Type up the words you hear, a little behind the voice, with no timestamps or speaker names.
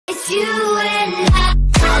You and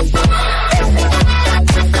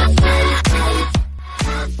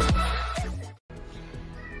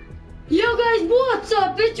Yo guys, what's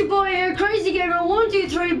up? It's your boy here, Crazy Gamer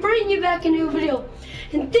 123, bringing you back a new video.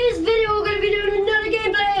 In this video, we're gonna be doing another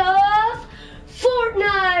gameplay of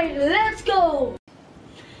Fortnite. Let's go.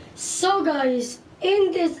 So guys,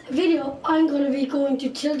 in this video, I'm gonna be going to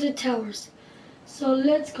Tilted Towers. So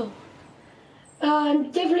let's go. I'm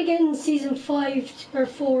definitely getting season 5 or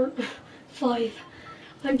 4, 5.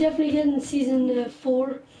 I'm definitely getting season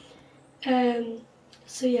 4.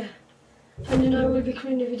 So yeah. And then I will be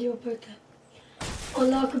creating a video about that.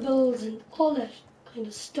 Unlockables and all that kind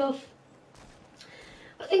of stuff.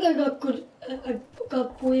 I think I got good, I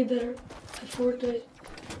got way better at Fortnite.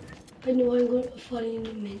 I know I'm going to follow in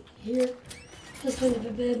a minute here. That's kind of a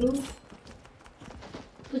bad move.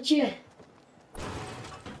 But yeah.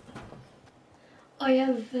 I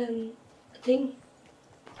have a thing.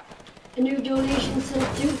 A new donation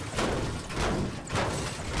sent too.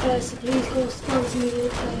 So please go sponsor me.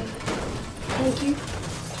 Thank you.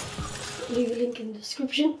 Leave a link in the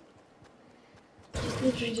description. Just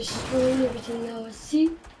literally destroying everything now I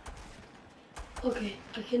see. Okay,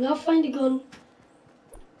 I cannot find a gun.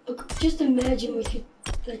 Just imagine we could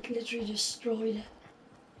like literally destroy that.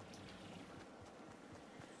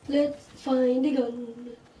 Let's find a gun.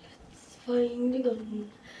 Let's find a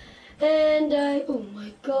gun. And oh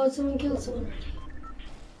my god, someone killed someone already.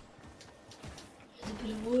 There's a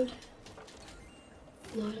bit of wood.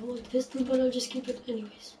 No, I don't want the pistol, but I'll just keep it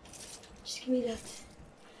anyways. Just give me that.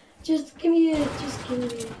 Just give me it. Just give me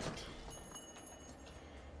it.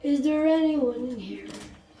 Is there anyone in here?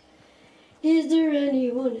 Is there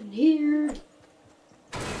anyone in here?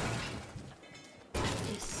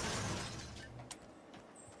 Yes.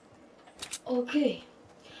 Okay.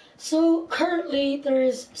 So currently there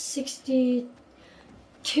is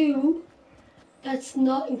 62. That's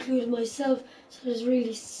not including myself. So there's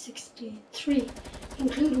really 63.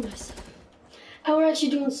 Including myself. And we're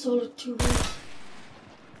actually doing solo 2 rounds.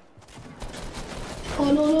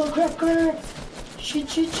 Oh no, crap.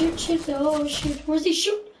 Shit. Oh shit. Where's he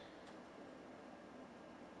shoot?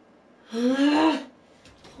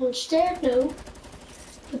 Don't start now.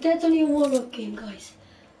 But that's only a warm-up game, guys.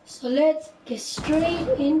 So let's get straight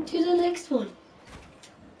into the next one.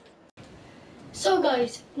 So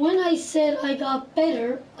guys, when I said I got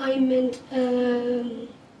better, I meant,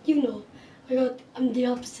 you know, I'm the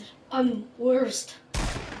opposite. I'm worst.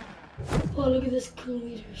 Oh, look at this cool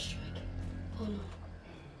meteor strike. Oh no.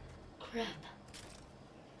 Crap.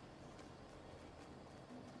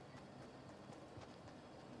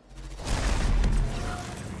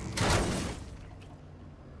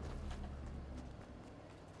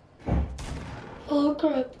 Oh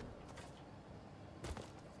crap.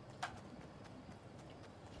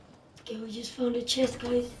 Okay, we just found a chest,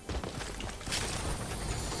 guys.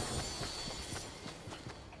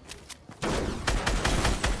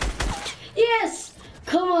 Yes!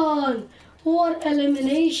 Come on! What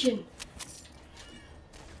elimination!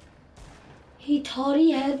 He thought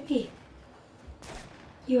he had me.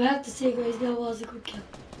 You have to say, guys, that was a good kill.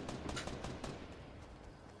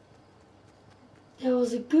 That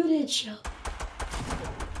was a good headshot.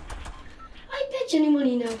 I bet you any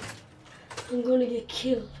money now I'm gonna get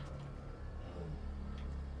killed.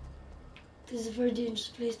 This is a very dangerous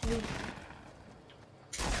place to be.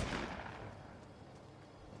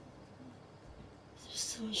 There's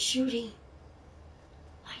someone shooting.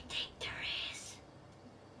 I think there is.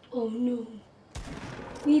 Oh no.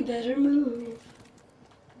 We better move.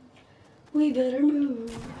 We better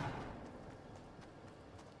move.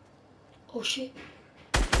 Oh shit.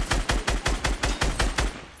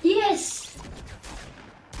 Yes!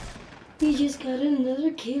 We just got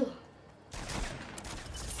another kill.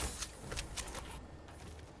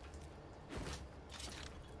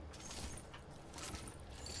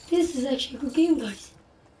 This is actually a good game, guys.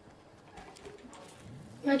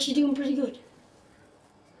 We're actually doing pretty good.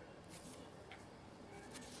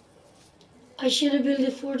 I should have built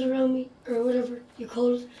a fort around me, or whatever you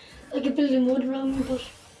call it. I could build a mud around me, but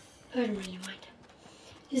I don't really mind.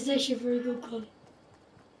 This is actually a very good gun.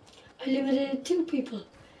 I eliminated 2 people.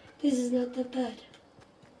 This is not that bad.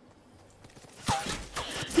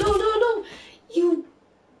 No! You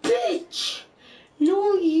bitch!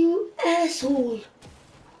 No, you asshole!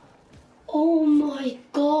 Oh my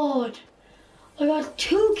god! I got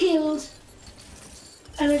 2 kills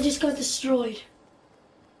and I just got destroyed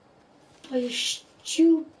by a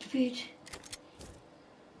stupid.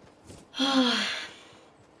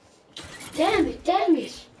 Damn it!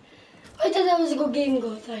 I thought that was a good game,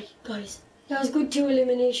 guys. That was good 2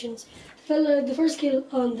 eliminations. fella, the first kill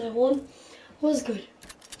on that one was good.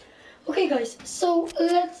 Okay guys, so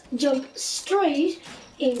let's jump straight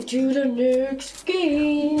into the next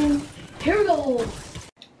game. Here we go.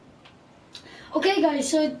 Okay guys,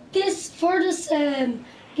 so for this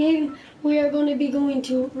game we are going to be going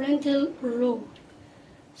to Rental Road.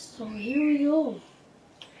 So here we go.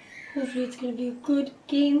 Hopefully it's going to be a good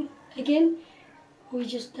game again.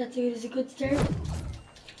 That is a good start.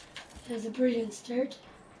 That's a brilliant start.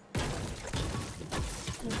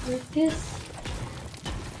 And break this.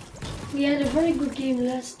 We had a very good game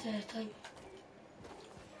last time.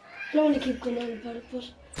 I don't want to keep going on about it, but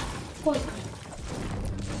it was good.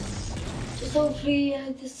 Just hopefully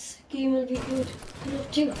this game will be good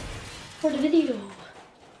enough too for the video.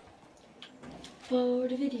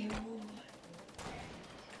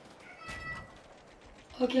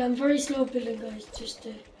 Okay, I'm very slow building, guys, just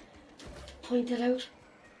to point that out.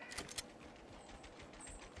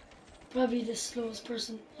 Probably the slowest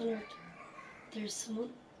person on earth. There's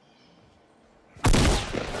someone.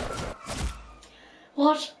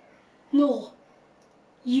 What? No.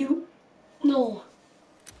 You. No.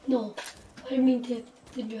 No. I didn't mean to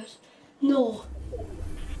do it. No.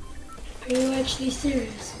 Are you actually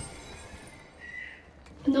serious?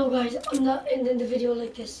 No, guys, I'm not ending the video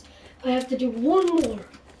like this. I have to do one more.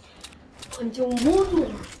 I'm doing one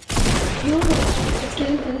more. Here we go. Let's get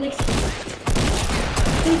into the next one.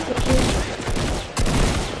 Please get killed.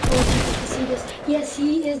 Oh, you can see this. Yes,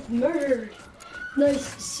 he is murdered. Nice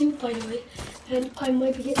suit, by the way. And I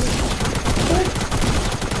might be getting good.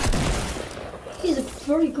 He's a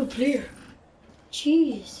very good player.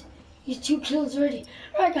 Jeez. He's 2 kills already.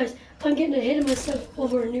 Alright guys, I'm getting ahead of myself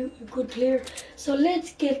over a good player. So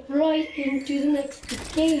let's get right into the next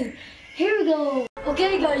game. Here we go.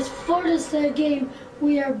 Okay guys, for this game,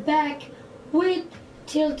 we are back with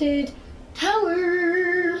Tilted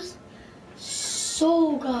Towers.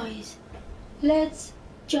 So guys, let's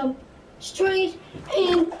jump straight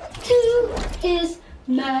into this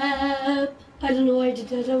map. I don't know why I did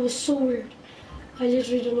that. That was so weird. I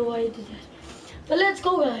literally don't know why I did that. But let's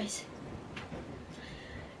go guys.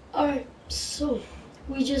 Alright, so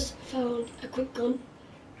we just found a quick gun.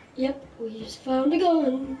 Yep, we just found a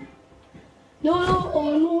gun. No,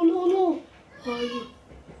 oh no. Oh, you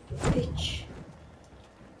bitch.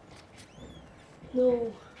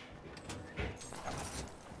 No.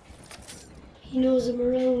 He knows I'm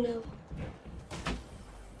around now.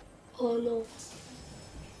 Oh no.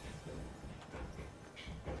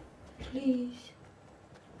 Please.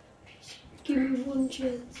 Give me one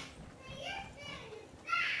chance.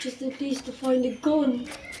 Just at least to find a gun.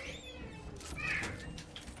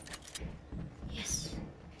 Yes.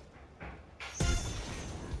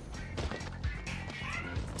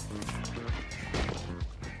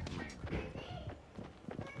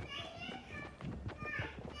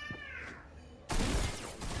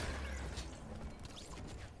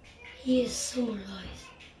 He is somewhere, guys.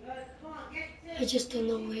 I just don't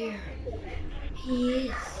know where. He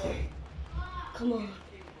is. Come on.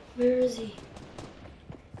 Where is he?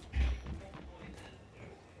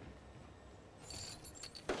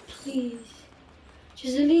 Please.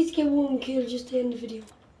 Just at least get one kill just to end the video.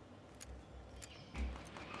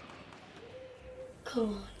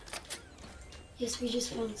 Come on. Yes, we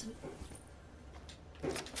just found some.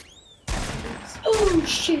 Oh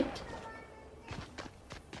shit!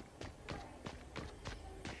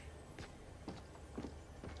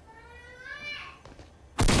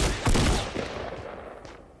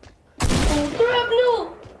 Oh crap, no!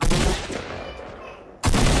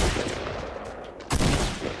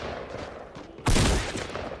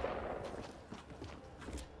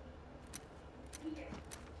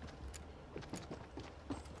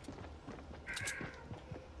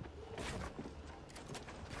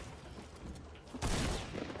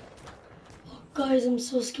 Guys, I'm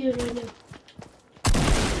so scared right now.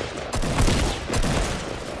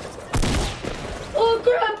 Oh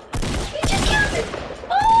crap! He just killed me!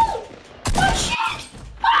 Oh! Oh shit!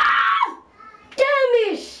 Ah! Damn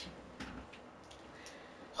it!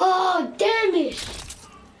 Oh damn it!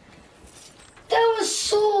 That was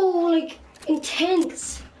so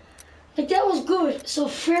intense. That was good. So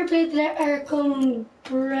fair play to that Arkham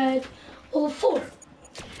Bread 04.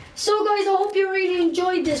 So guys, I hope you really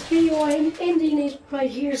enjoyed this video. I'm ending it right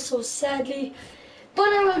here, so sadly.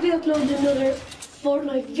 But I will be uploading another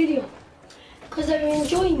Fortnite video. Because I'm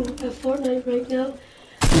enjoying Fortnite right now.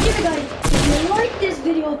 But yeah guys, if you like this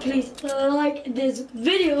video, please like this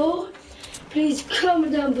video. Please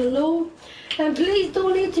comment down below. And please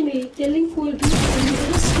donate to me. The link will be in the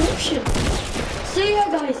description. So yeah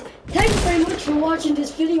guys, thanks very much for watching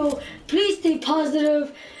this video. Please stay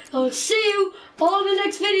positive. I'll see you all in the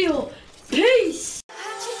next video. Peace!